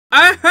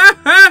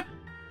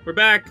We're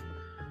back.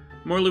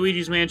 More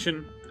Luigi's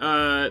Mansion.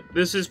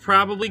 This is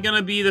probably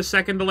gonna be the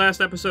second to last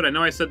episode. I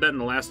know I said that in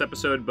the last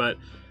episode, but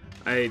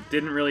I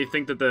didn't really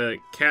think that the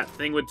cat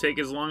thing would take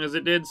as long as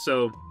it did,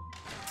 so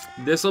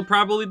this will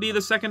probably be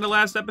the second to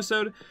last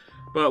episode.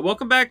 But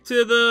welcome back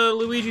to the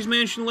Luigi's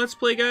Mansion Let's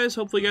Play, guys.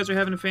 Hopefully you guys are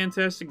having a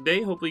fantastic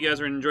day. Hopefully you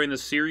guys are enjoying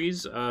this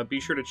series. Be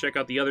sure to check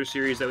out the other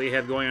series that we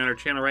have going on our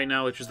channel right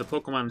now, which is the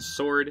Pokemon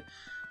Sword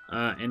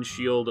and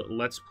Shield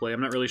Let's Play.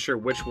 I'm not really sure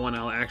which one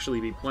I'll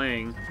actually be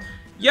playing.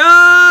 Yo!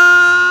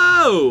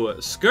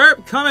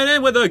 Skirp coming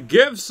in with a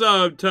gift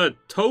sub to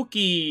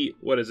Toki...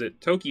 What is it?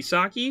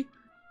 Tokisaki?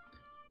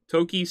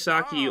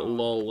 Tokisaki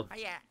lol.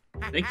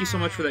 Thank you so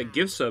much for that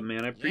gift sub,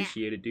 man. I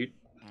appreciate it, dude.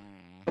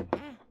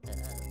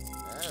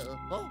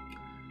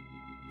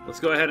 Let's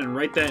go ahead and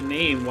write that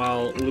name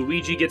while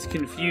Luigi gets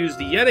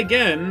confused yet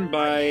again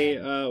by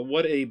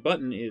what a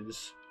button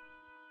is.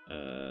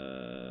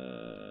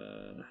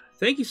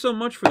 Thank you so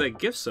much for that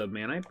gift sub,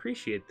 man. I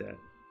appreciate that.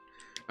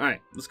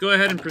 Alright, let's go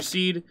ahead and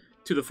proceed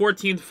to the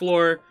 14th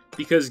floor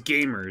because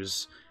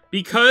gamers.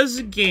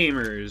 Because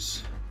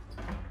gamers.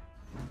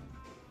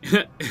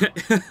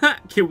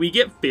 Can we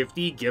get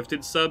 50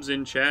 gifted subs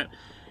in chat?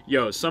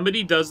 Yo,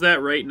 somebody does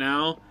that right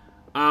now,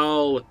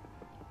 I'll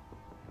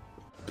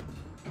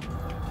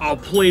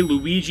play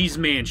Luigi's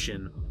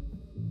Mansion.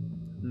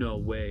 No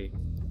way.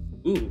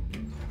 Ooh.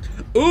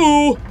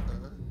 Ooh!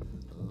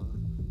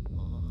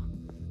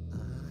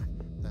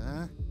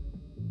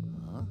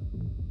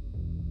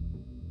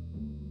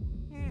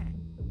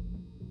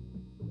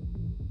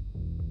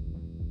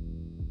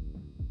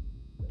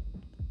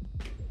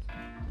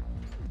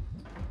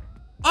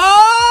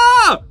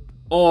 Ah!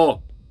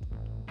 Oh.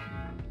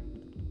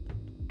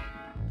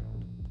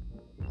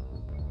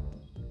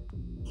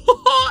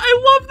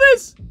 I love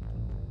this!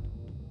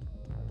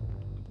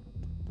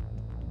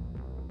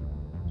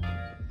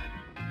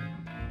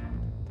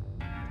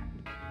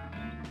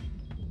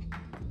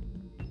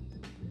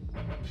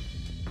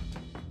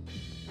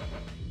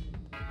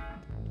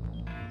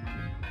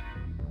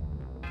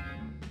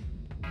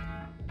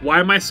 Why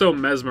am I so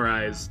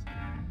mesmerized?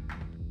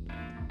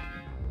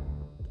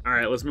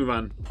 Alright, let's move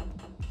on.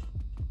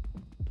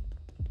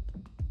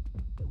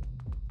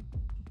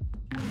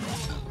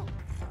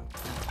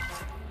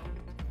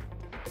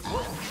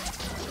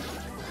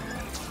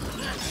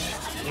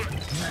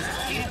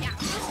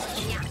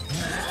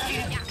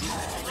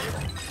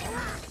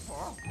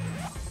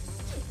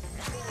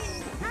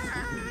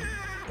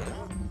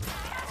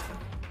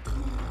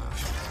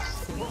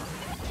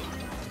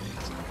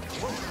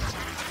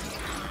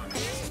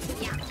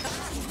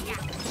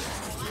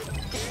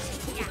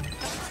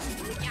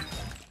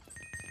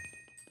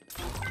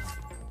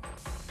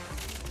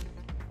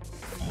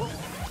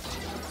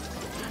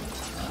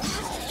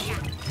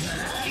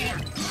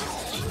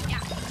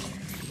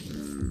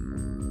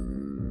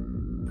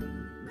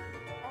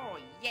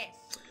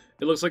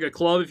 It looks like a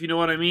club, if you know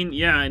what I mean.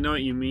 Yeah, I know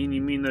what you mean.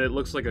 You mean that it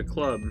looks like a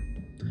club.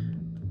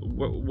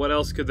 What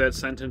else could that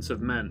sentence have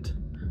meant?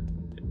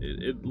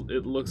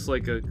 It looks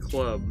like a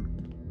club.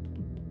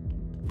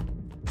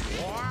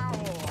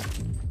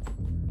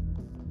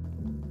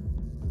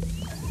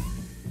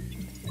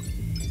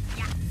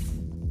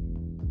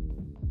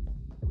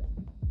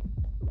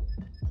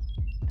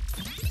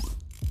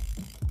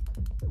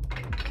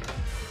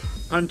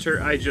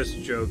 Hunter, I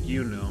just joke,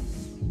 you know.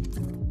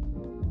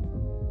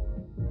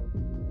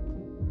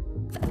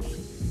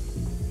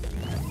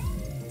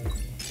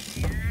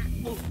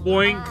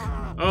 Boink.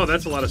 Oh,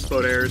 that's a lot of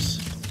Spodares.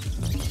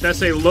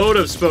 That's a load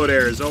of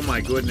Spodares. Oh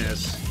my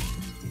goodness.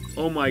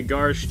 Oh my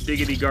gosh,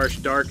 diggity gosh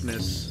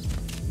darkness.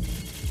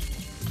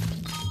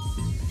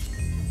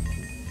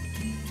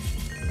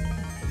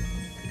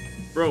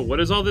 Bro,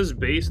 what is all this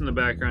bass in the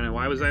background and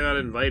why was I not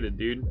invited,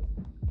 dude?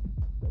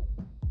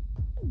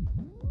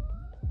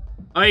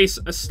 Ice,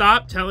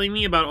 stop telling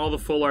me about all the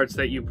full arts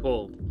that you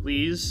pull.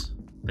 Please?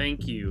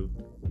 Thank you.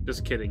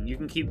 Just kidding. You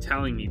can keep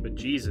telling me, but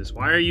Jesus,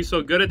 why are you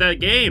so good at that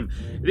game?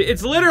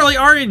 It's literally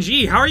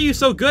RNG. How are you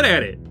so good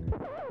at it?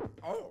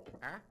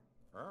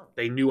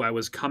 They knew I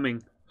was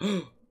coming.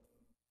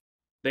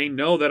 They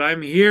know that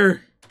I'm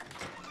here.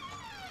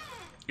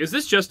 Is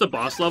this just a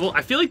boss level?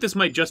 I feel like this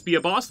might just be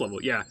a boss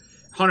level. Yeah,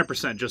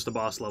 100% just a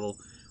boss level.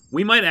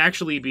 We might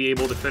actually be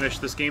able to finish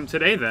this game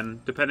today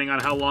then, depending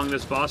on how long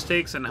this boss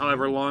takes and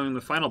however long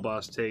the final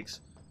boss takes.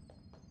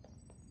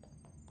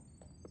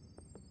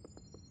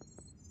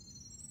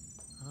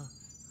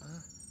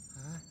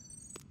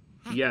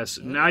 Yes,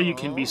 now you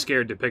can be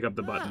scared to pick up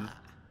the button.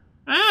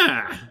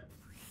 Ah!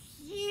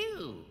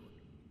 You.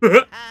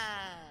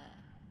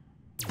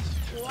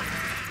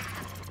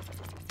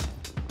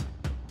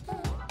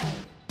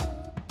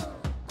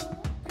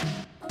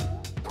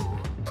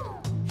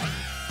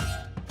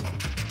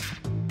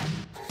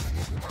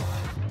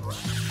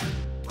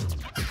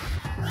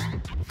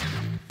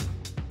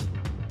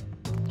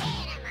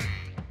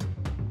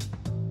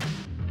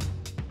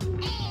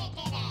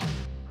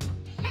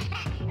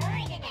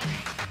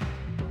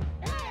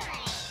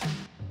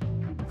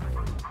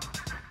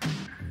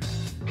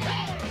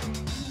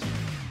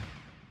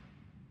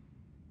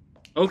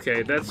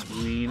 Okay, that's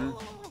mean.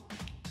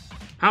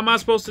 How am I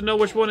supposed to know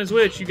which one is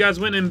which? You guys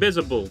went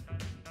invisible.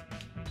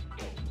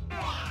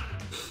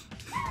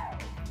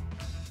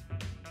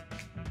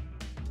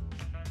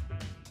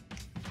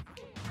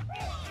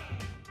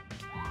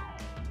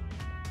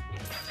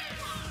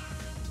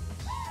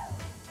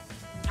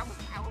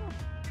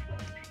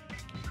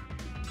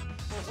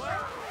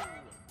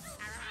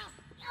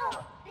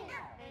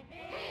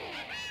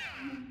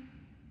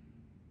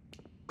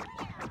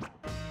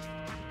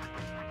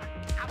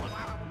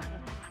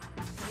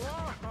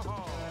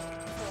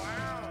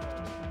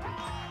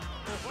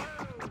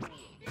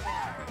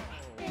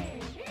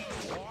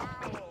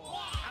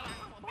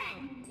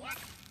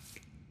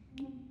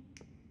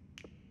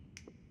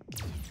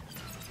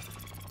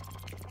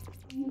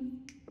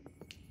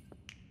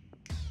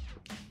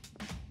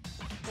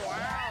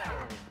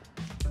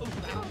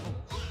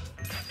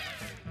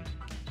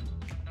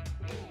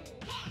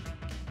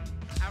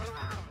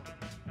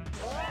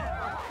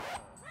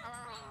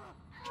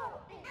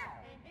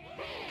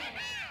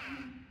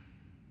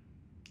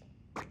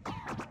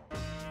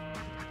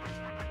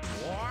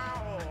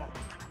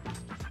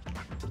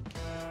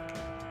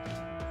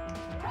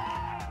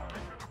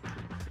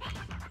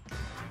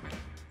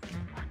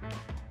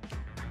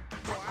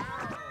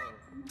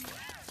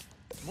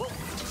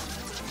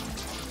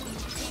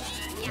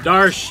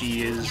 Dar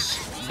she is.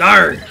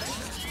 Dar!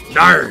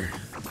 Dar!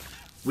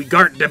 We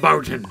gart de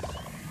bouten.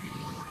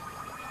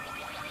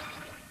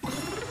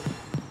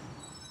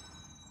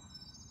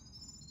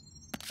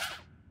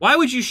 Why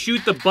would you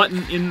shoot the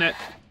button in that?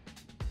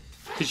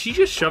 Did she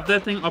just shove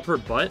that thing up her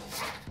butt?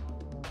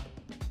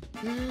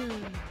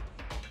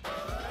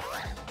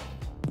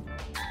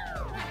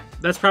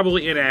 That's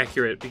probably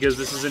inaccurate because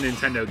this is a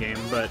Nintendo game,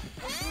 but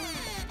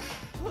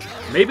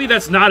maybe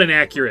that's not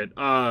inaccurate.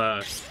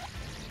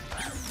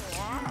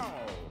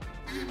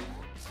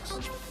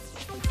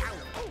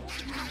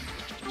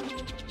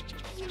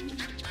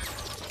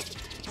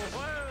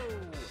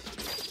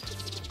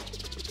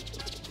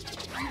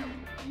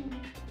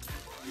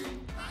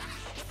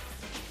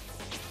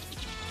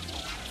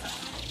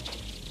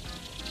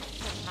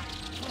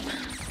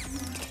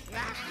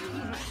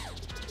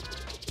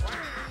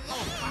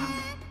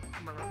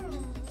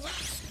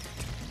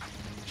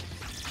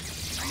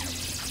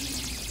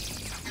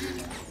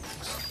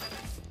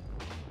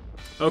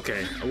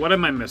 Okay, what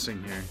am I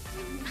missing here?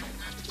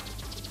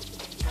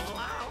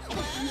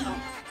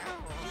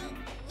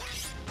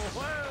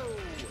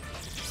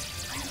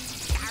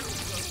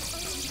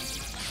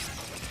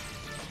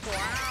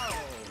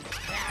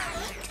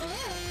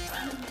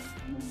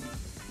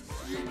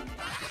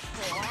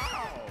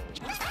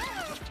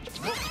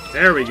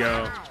 There we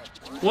go.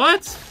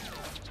 What?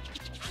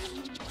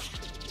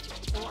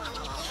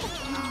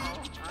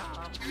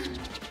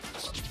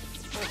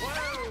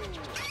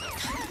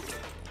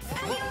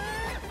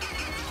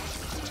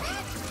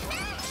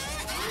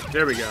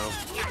 There we go.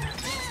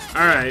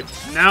 Alright,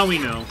 now we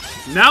know.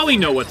 Now we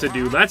know what to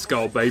do. Let's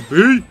go,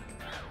 baby!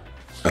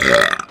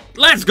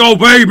 Let's go,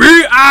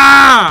 baby!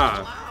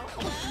 Ah!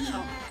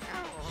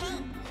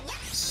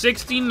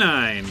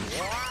 69.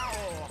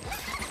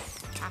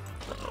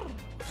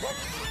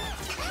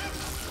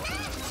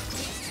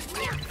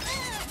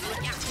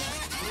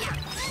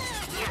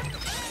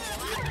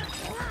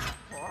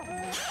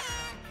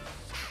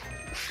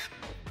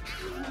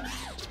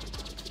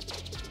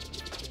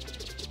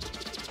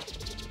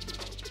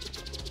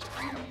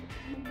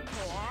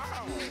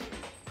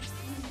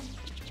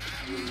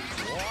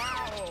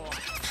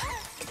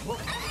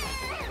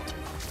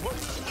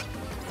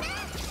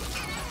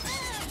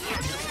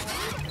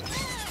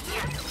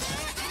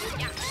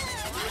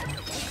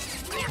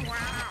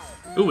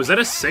 Ooh, was that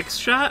a 6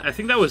 shot? I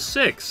think that was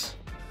 6.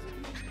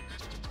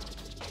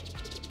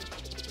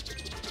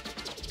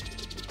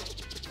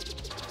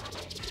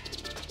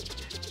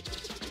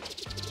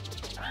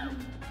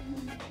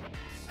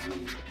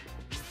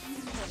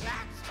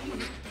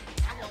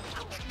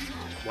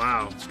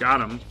 Wow,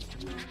 got him.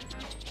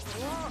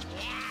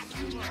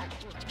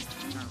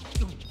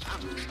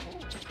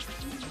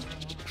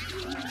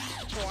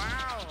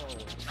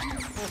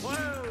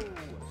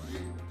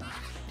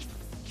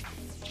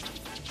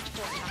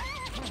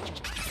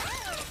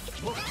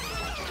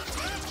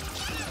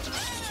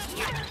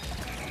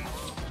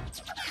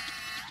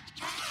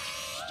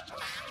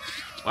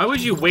 Why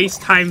would you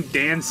waste time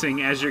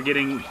dancing as you're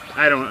getting...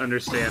 I don't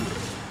understand.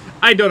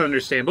 I don't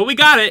understand. But we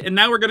got it, and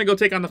now we're going to go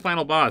take on the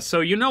final boss. So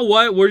you know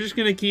what? We're just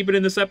going to keep it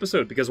in this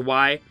episode, because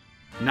why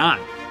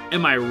not?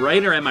 Am I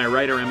right, or am I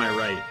right, or am I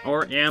right?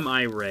 Or am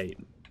I right?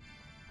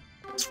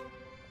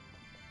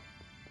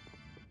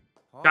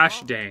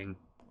 Gosh dang.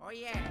 Oh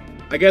yeah.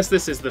 I guess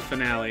this is the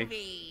finale.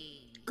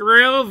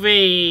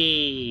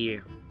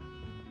 Groovy!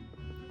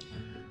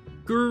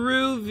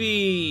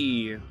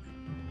 Groovy!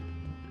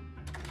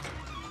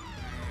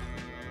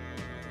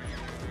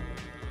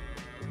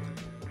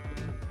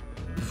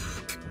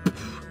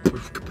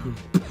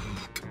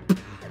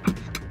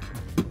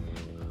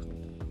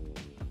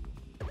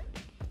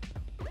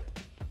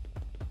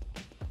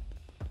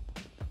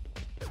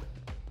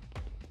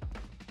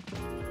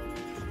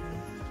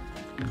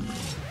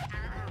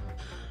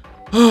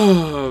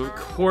 Oh, of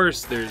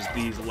course there's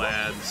these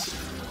lads.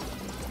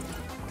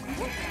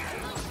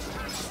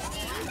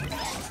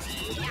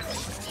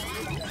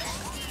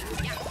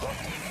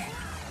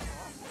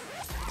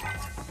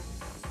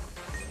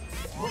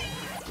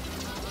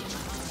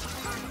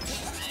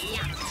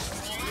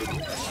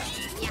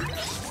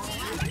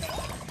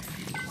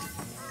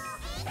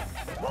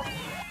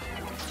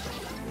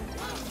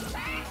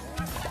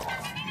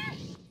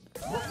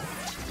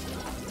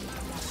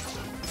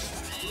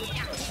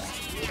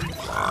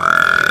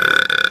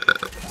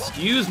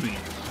 Excuse me.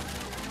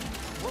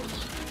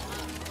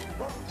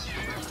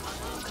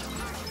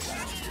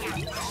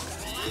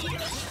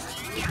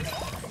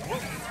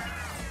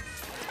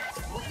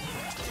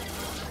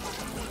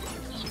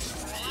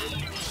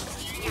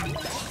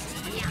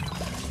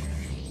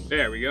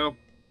 There we go.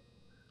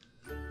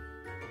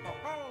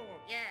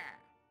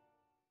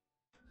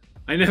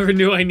 I never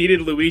knew I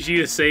needed Luigi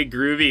to say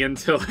groovy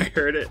until I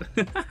heard it.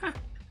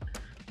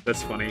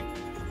 That's funny.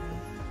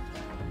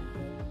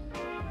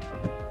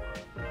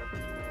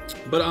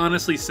 But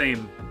honestly,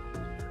 same.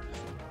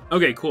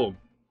 Okay, cool.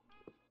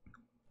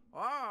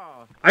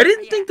 I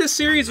didn't think this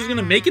series was going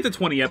to make it to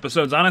 20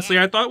 episodes, honestly.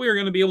 I thought we were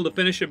going to be able to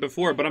finish it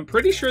before, but I'm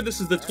pretty sure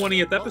this is the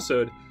 20th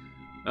episode.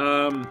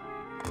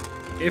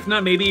 If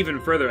not, maybe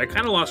even further. I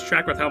kind of lost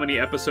track with how many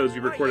episodes we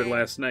recorded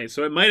last night,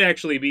 so it might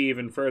actually be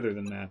even further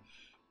than that.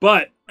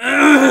 But,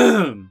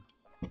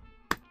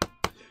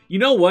 you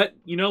know what?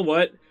 You know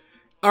what?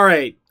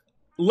 Alright,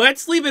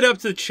 let's leave it up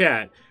to the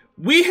chat.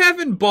 We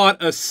haven't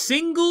bought a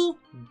single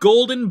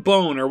golden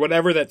bone, or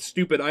whatever that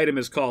stupid item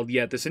is called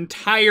yet, this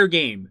entire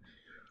game.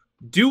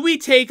 Do we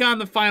take on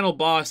the final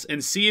boss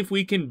and see if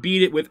we can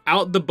beat it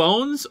without the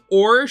bones,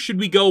 or should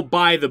we go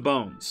buy the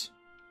bones?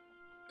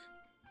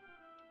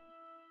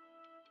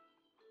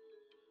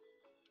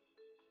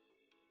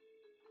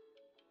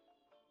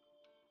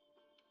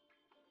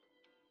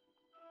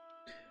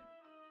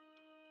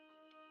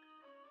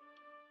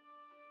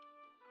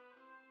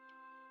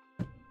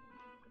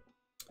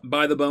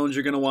 Buy the bones,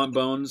 you're gonna want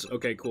bones?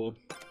 Okay, cool.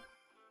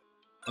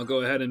 I'll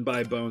go ahead and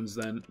buy bones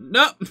then.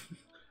 No!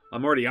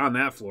 I'm already on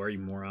that floor, you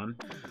moron.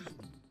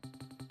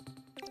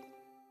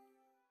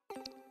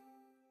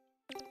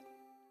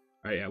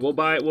 Alright, yeah, we'll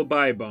buy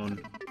a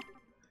bone.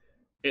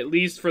 At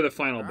least for the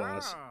final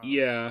boss.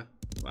 Yeah.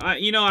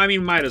 You know, I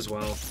mean, might as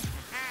well.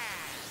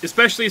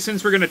 Especially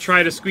since we're gonna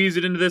try to squeeze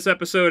it into this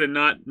episode and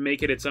not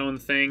make it its own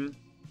thing.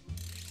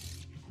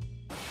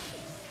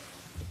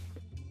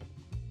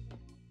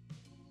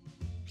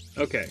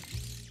 Okay.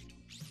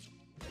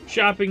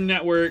 Shopping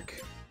network.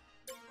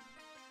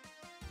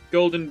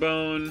 Golden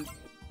bone.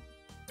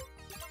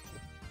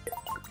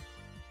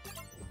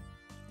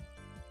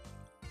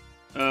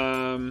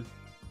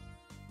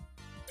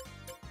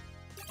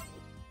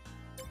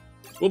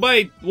 We'll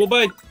buy,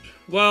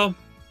 well...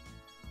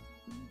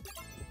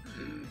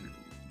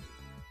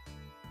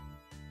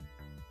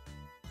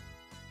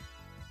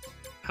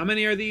 How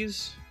many are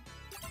these?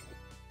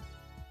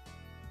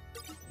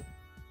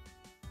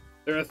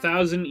 They're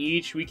 1,000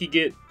 each. We could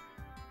get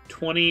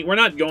 20. We're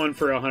not going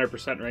for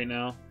 100% right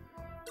now.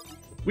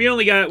 We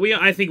only got,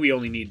 I think we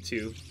only need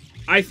 2.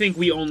 I think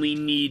we only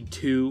need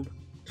 2.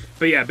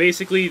 But yeah,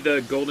 basically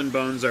the golden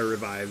bones are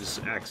revives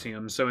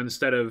axioms. So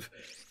instead of,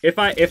 if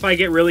I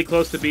get really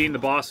close to beating the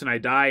boss and I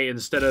die,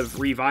 instead of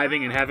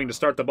reviving and having to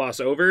start the boss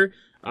over,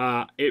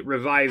 it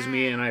revives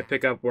me and I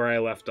pick up where I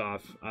left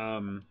off.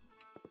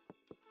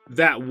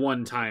 That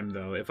one time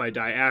though, if I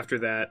die after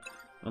that,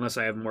 unless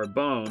I have more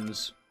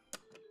bones,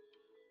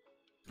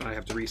 I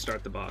have to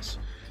restart the boss.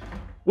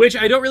 Which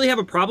I don't really have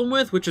a problem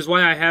with, which is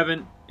why I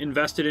haven't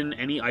invested in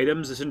any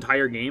items this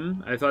entire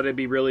game. I thought it'd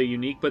be really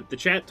unique, but the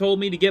chat told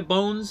me to get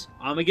bones.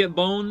 I'm gonna get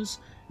bones.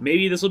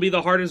 Maybe this will be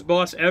the hardest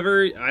boss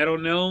ever. I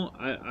don't know.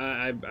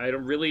 I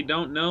really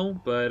don't know,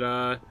 but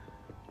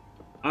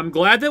I'm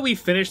glad that we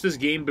finished this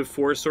game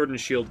before Sword and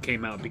Shield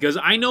came out, because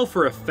I know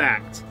for a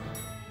fact,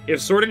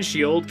 if Sword and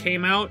Shield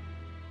came out,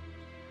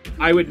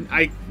 I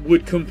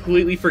would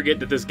completely forget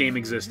that this game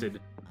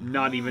existed.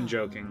 Not even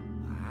joking.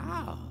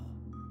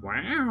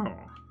 Wow.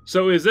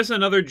 So is this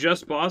another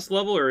just boss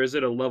level, or is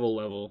it a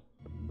level?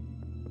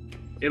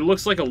 It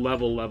looks like a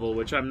level,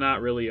 which I'm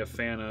not really a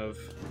fan of.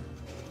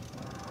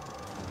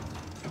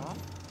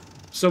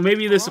 So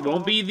maybe this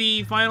won't be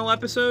the final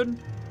episode?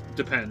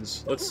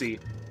 Depends. Let's see.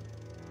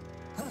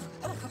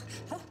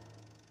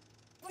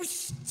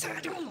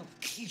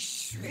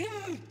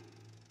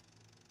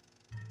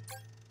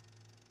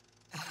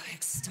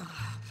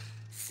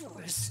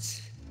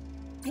 Forest.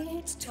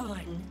 It's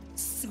time,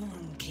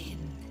 Sonkin.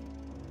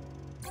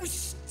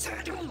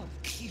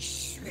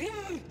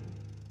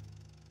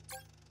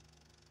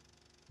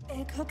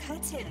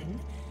 Ekokatin,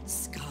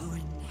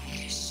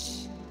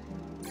 Skonesh.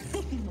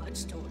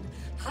 Mudstone,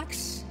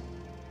 Hux.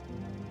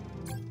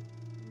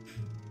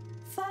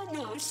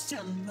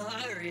 Fanosha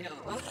Mario.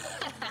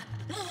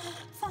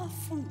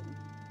 Fafu.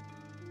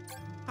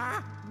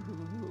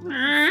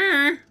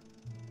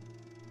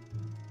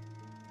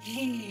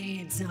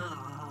 Hida.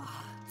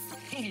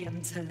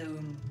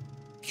 Fantalum.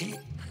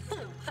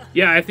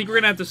 Yeah, I think we're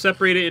gonna have to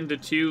separate it into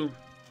two.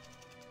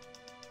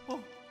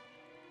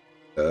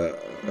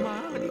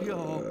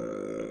 Mario.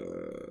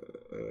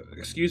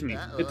 Excuse me.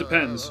 It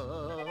depends.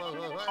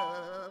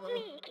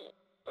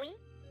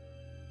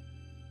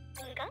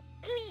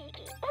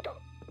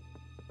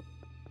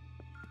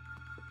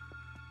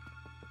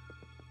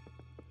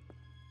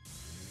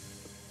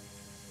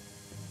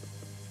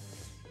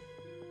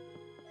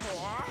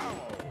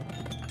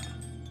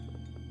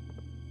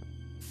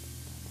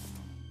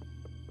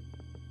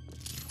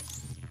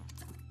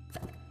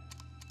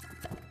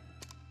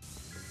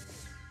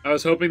 I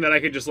was hoping that I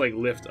could just, like,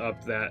 lift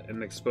up that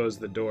and expose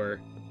the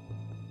door.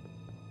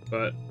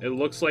 But it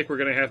looks like we're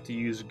gonna have to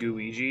use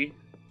Luigi.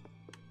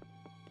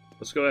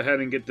 Let's go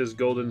ahead and get this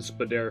golden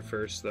spadere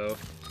first, though.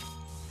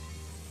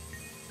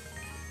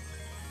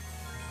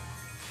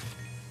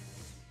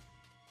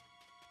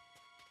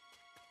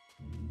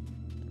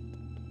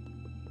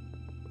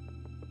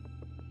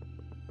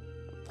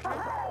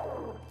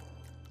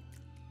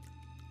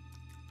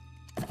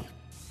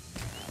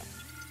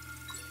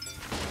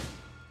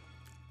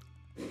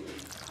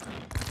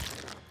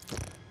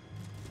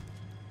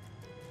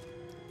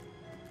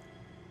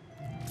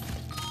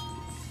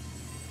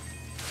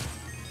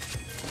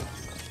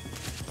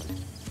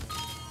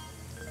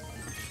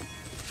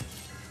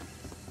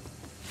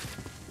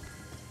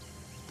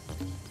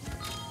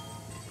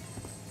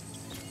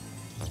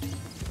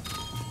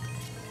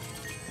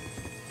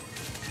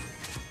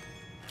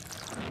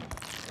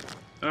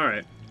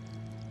 Alright.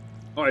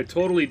 Oh, I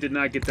totally did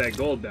not get that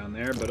gold down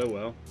there, but oh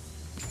well.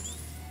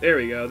 There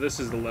we go. This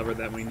is the lever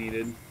that we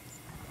needed.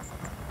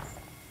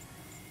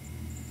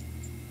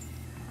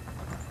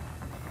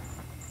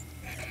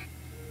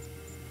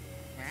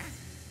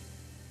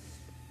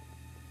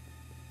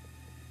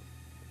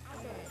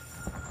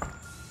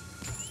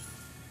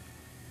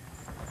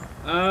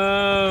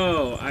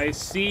 Oh, I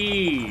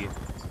see.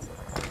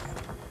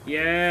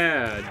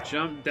 Yeah,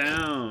 jump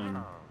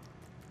down.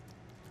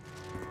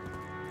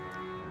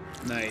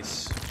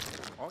 Nice.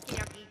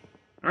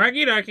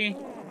 Okie dokie.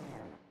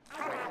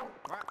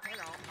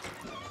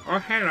 Oh,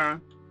 hello.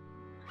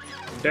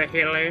 The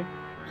hell.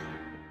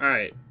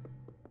 Alright.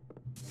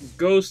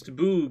 Ghost,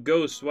 boo,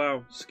 ghost.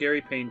 Wow,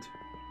 scary paint.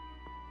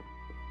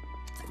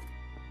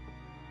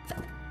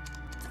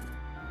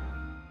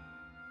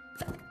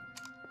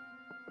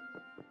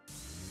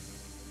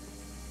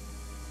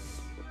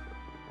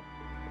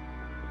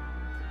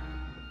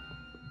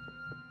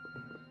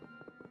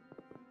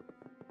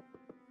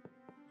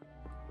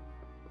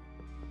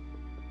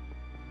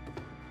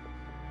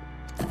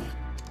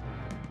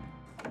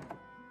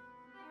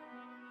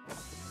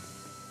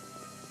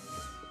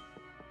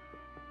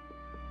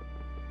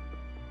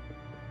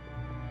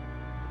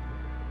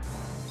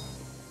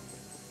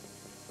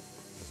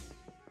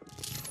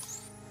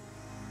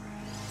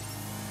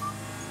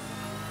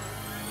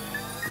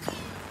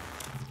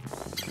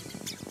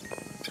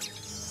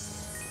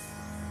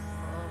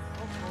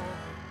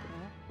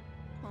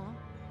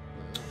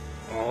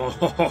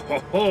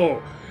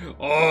 Oh,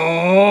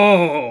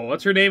 oh,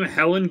 what's her name?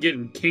 Helen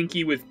getting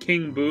kinky with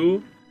King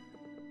Boo?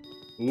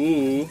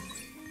 Ooh.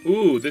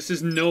 Ooh, this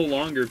is no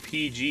longer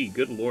PG.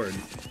 Good lord.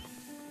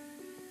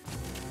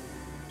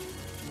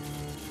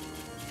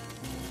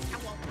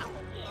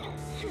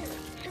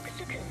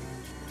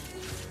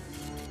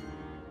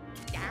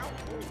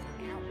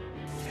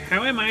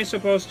 How am I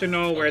supposed to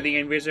know where the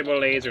invisible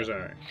lasers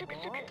are?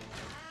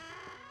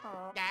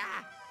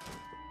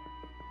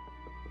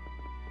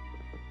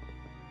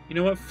 You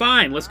know what?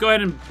 Fine. Let's go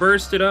ahead and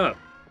burst it up.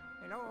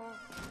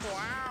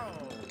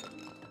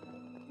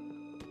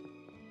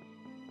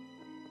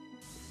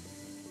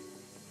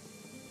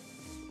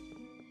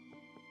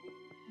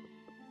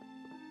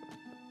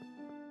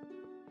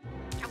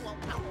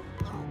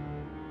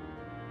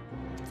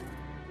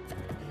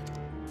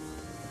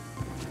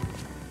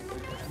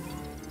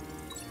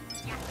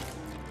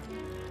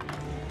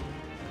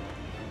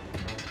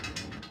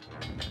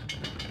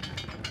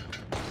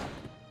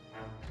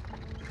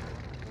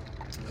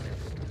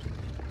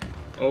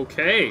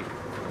 Okay.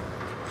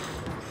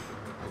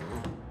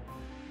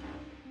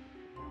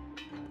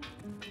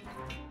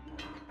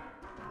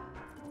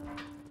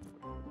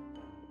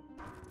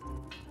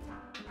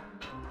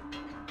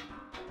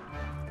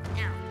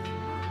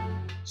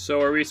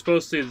 So are we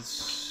supposed to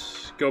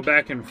go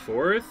back and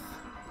forth?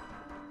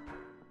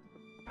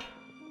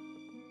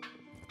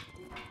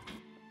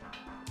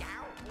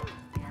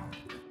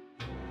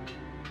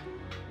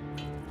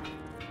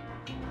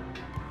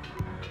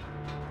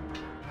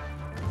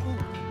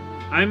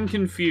 I'm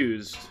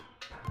confused.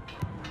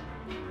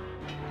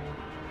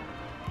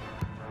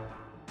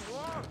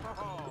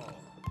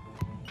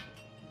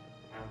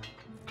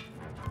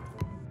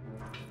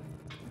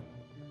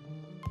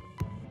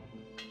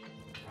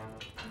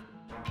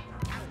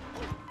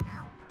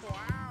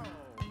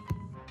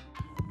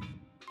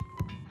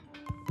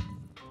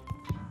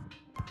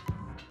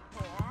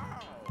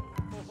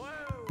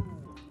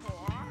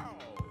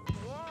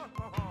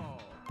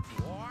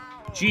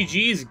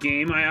 GG's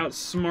game, I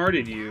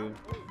outsmarted you.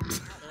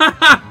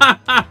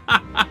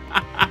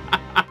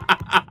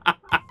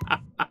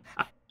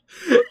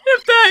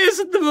 If that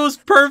isn't the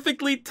most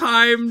perfectly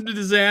timed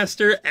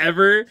disaster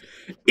ever,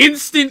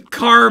 instant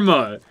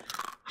karma.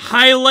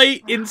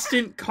 Highlight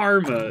instant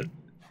karma.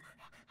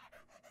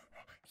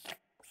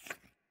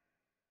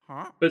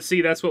 But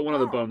see, that's what one of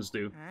the bones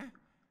do.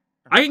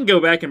 I can go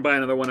back and buy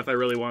another one if I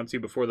really want to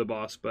before the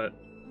boss, but...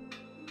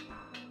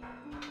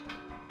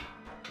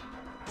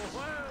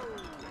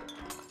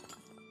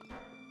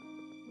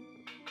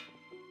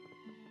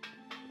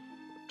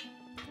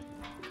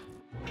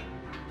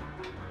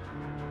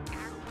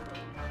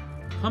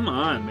 Come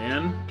on,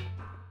 man.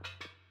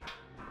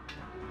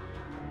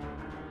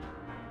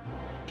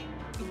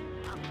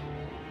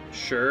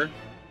 Sure.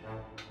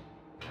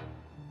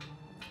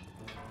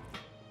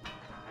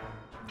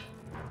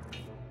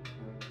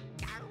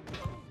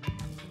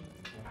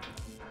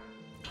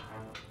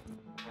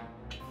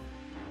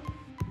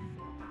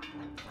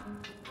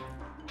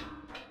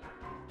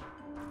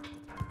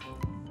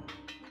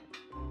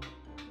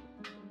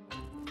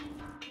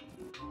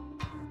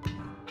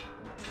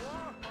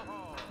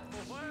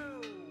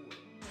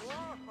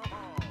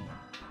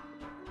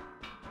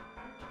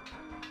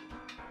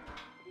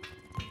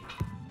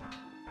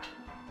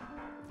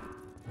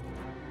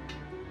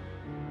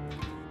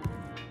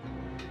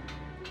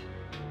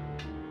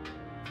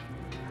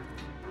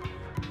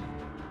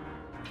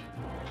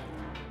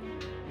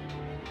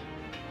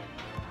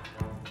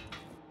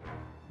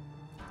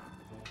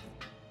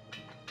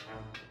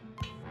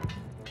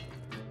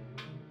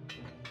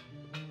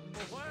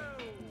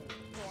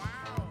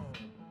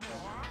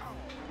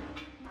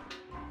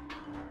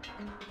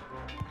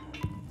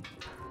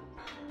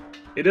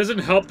 It doesn't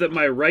help that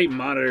my right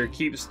monitor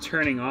keeps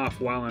turning off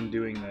while I'm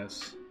doing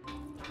this.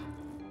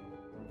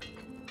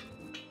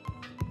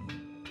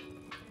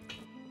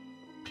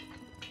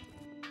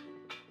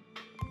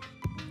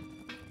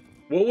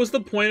 What was the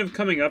point of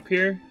coming up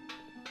here?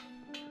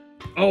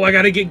 Oh, I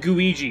gotta get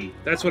Luigi.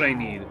 That's what I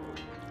need.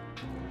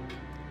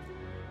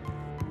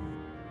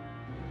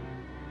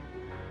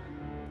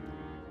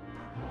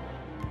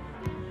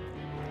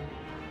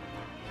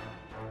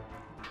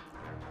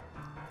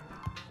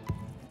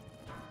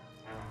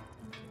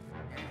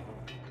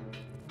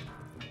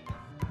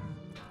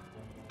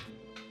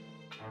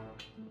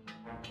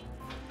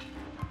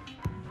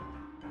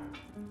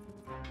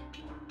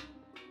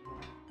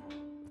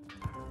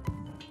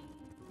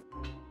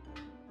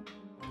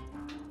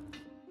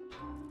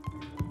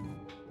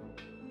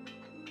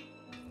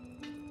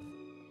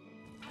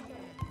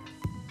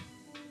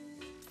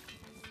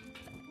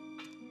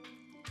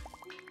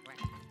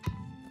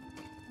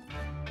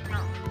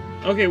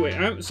 Okay, wait,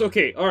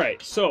 okay,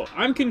 alright, so,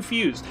 I'm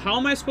confused. How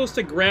am I supposed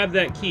to grab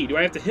that key? Do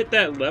I have to hit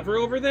that lever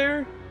over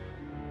there?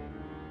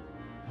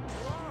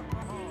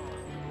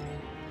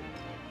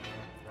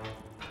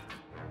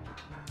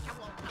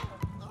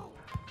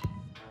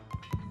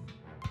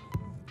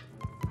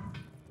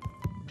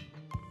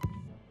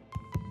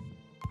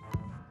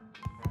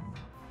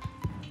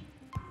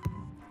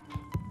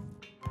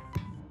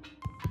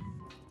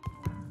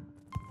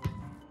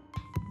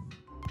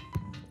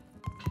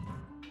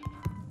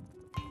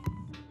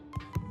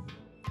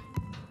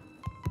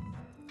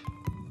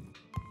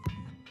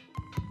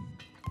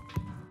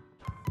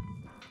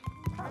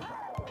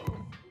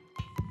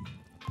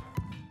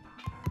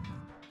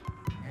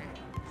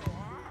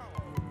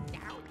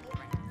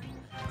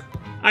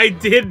 I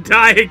did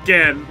die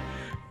again!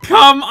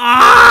 Come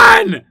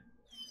on!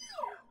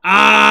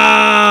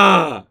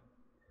 Ah!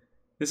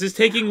 This is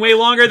taking way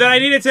longer than I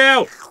needed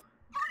to!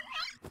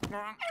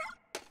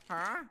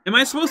 Am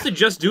I supposed to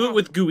just do it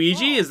with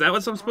Luigi? Is that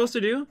what I'm supposed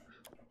to do?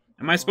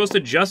 Am I supposed to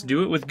just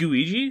do it with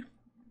Luigi?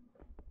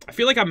 I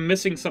feel like I'm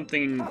missing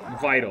something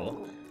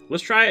vital.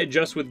 Let's try it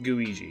just with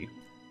Luigi.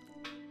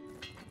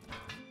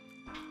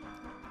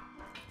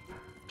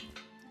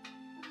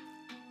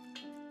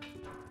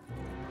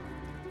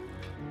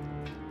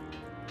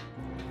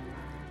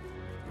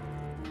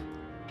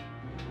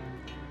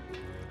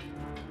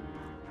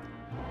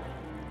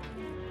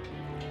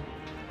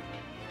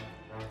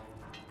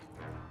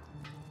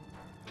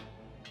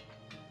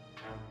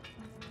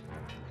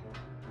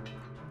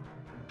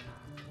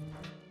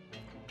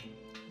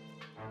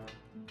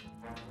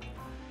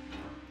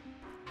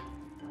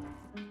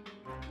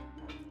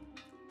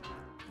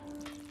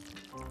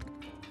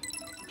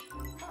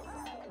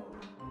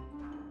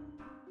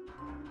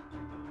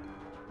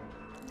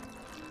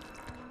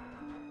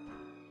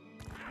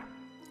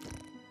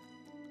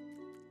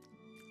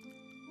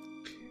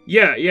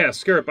 Yeah,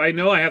 Skirp, I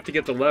know I have to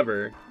get the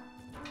lever.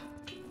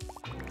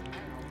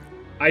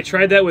 I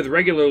tried that with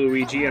regular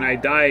Luigi and I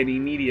died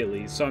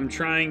immediately, so I'm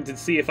trying to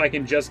see if I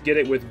can just get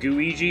it with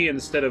Luigi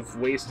instead of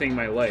wasting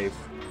my life.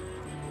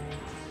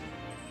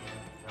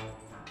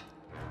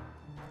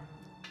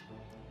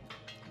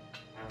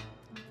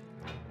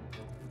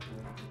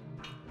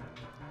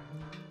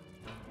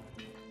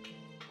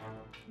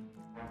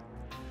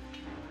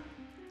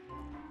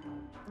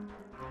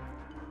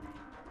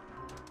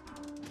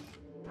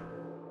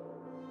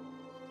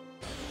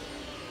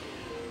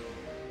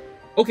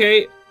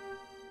 Okay,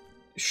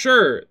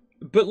 sure,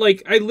 but,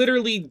 like, I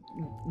literally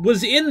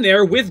was in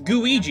there with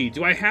Luigi.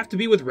 Do I have to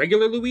be with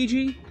regular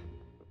Luigi?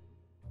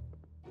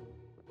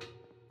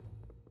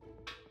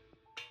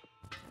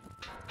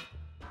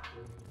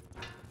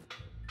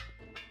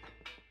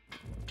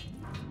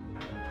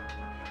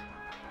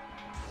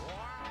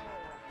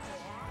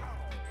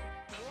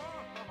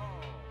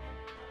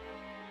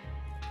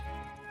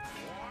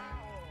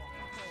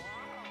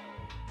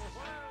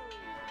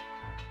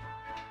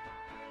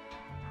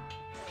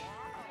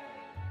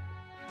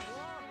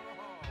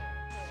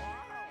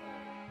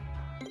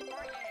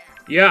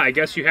 Yeah, I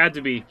guess you had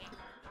to be.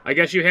 I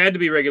guess you had to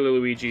be regular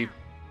Luigi.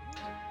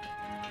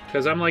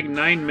 Because I'm like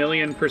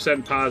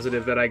 9,000,000%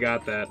 positive that I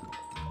got that.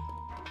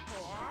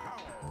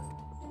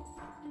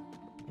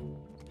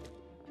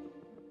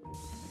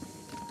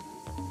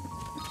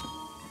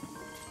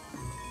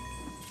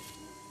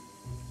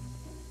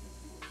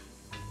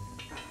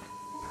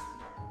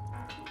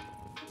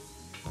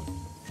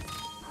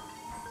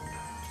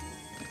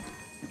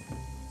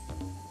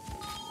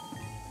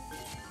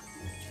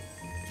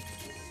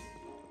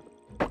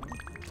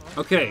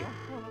 Okay.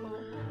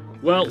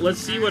 Well, let's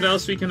see what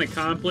else we can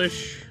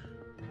accomplish.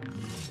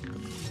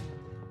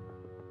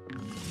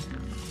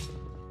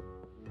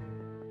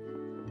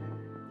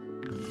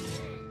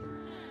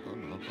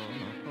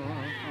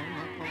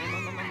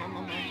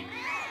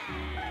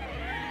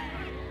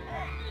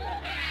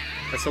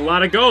 That's a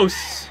lot of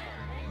ghosts.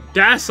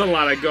 That's a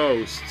lot of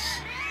ghosts.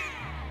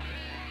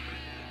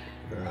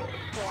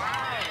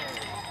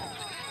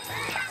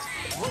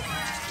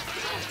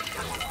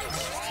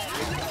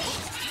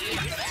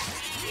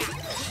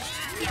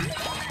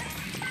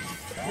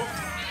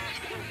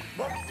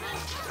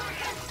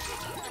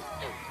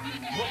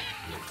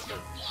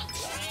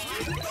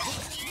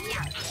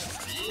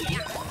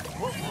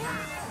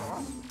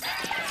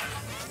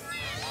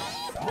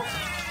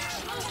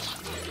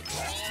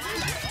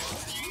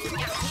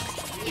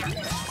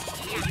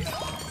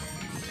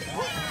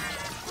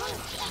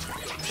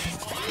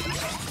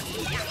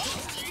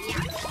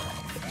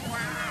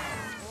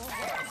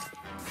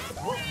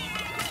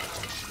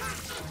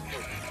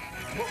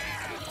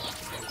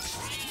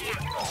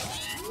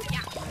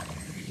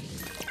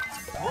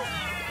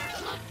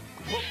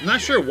 I'm not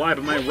sure why,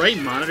 but my right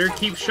monitor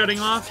keeps shutting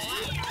off,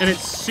 and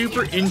it's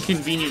super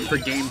inconvenient for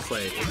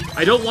gameplay.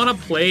 I don't want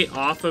to play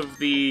off of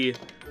the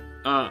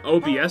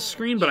OBS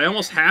screen, but I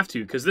almost have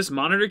to, because this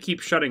monitor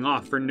keeps shutting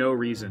off for no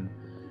reason.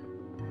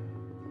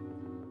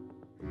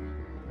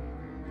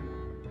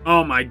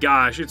 Oh my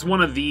gosh, it's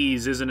one of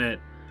these, isn't it?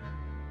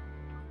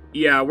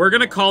 Yeah, we're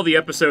going to call the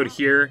episode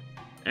here,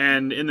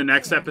 and in the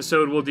next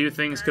episode we'll do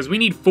things, because we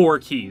need 4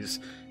 keys.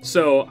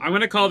 So, I'm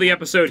going to call the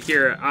episode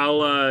here.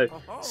 I'll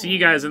see you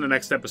guys in the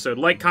next episode.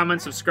 Like,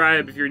 comment,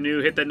 subscribe if you're new.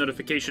 Hit that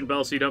notification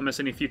bell so you don't miss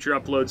any future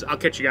uploads. I'll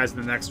catch you guys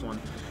in the next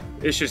one.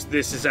 It's just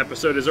this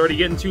episode is already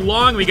getting too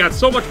long. We got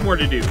so much more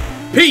to do.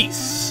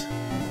 Peace!